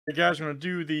Hey guys, we're going to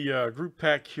do the group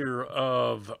pack here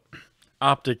of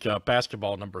Optic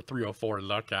basketball number 304.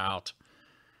 Luck out.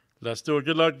 Let's do it.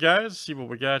 Good luck, guys. See what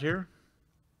we got here.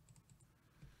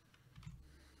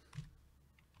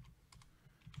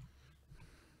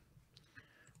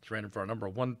 It's random for our number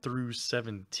 1 through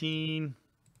 17.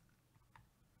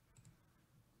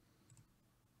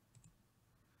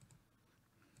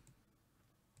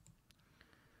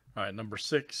 All right, number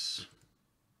 6.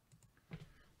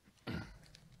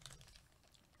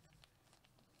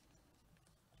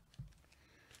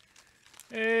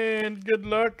 And good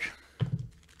luck.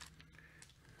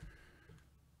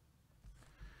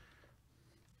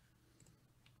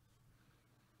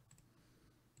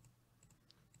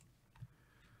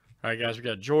 All right, guys, we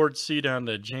got George C down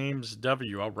to James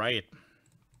W. All right.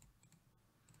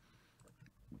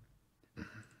 All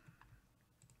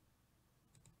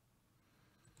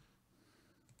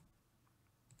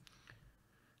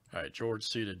right, George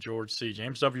C to George C.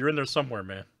 James W., you're in there somewhere,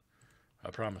 man. I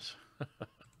promise.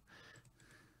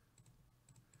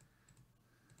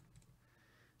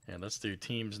 And let's do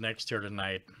teams next here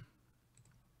tonight.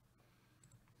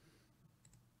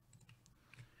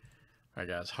 All right,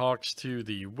 guys. Hawks to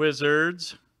the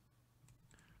Wizards.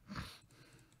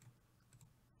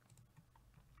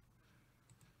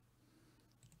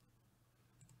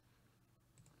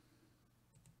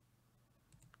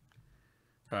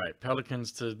 All right,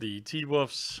 Pelicans to the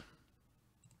T-Wolves.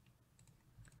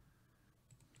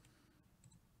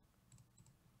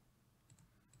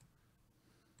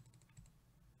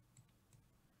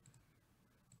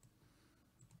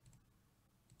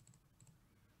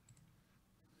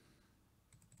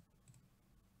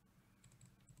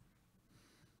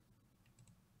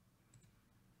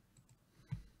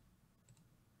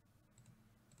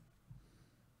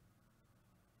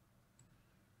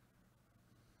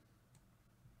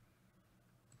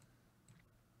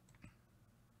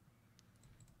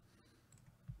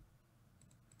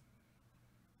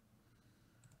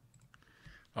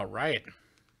 All right.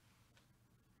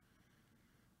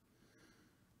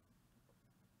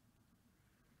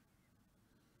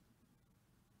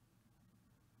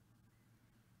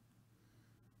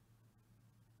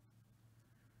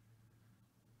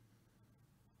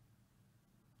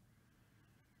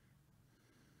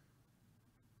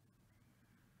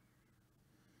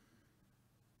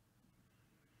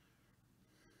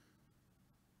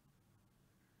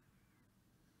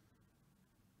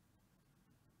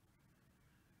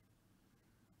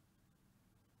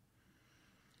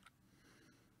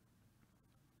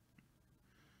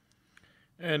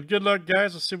 And good luck,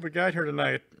 guys. Let's see what we got here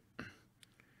tonight.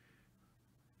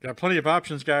 Got plenty of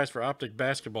options, guys, for Optic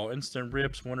basketball. Instant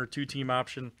rips, 1 or 2 team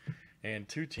option, and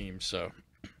 2 teams. So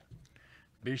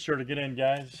be sure to get in,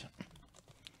 guys.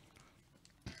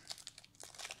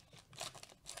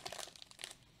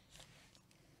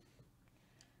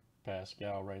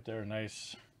 Pascal right there.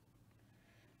 Nice.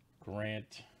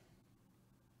 Grant.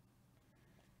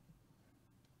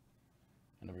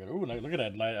 And then we got, ooh, look at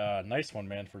that nice one,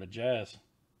 man, for the Jazz.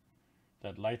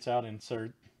 That lights out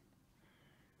insert.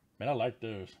 Man, I like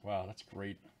those. Wow, that's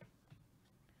great.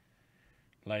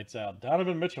 Lights out.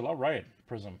 Donovan Mitchell. All right,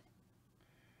 Prism.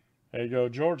 There you go,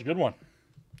 George. Good one.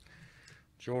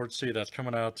 George C, that's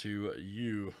coming out to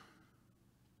you.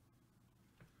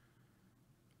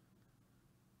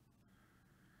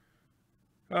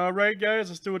 All right, guys,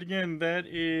 let's do it again. That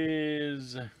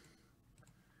is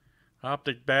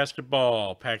Optic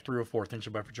Basketball, Pack 304. Thanks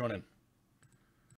everybody for joining.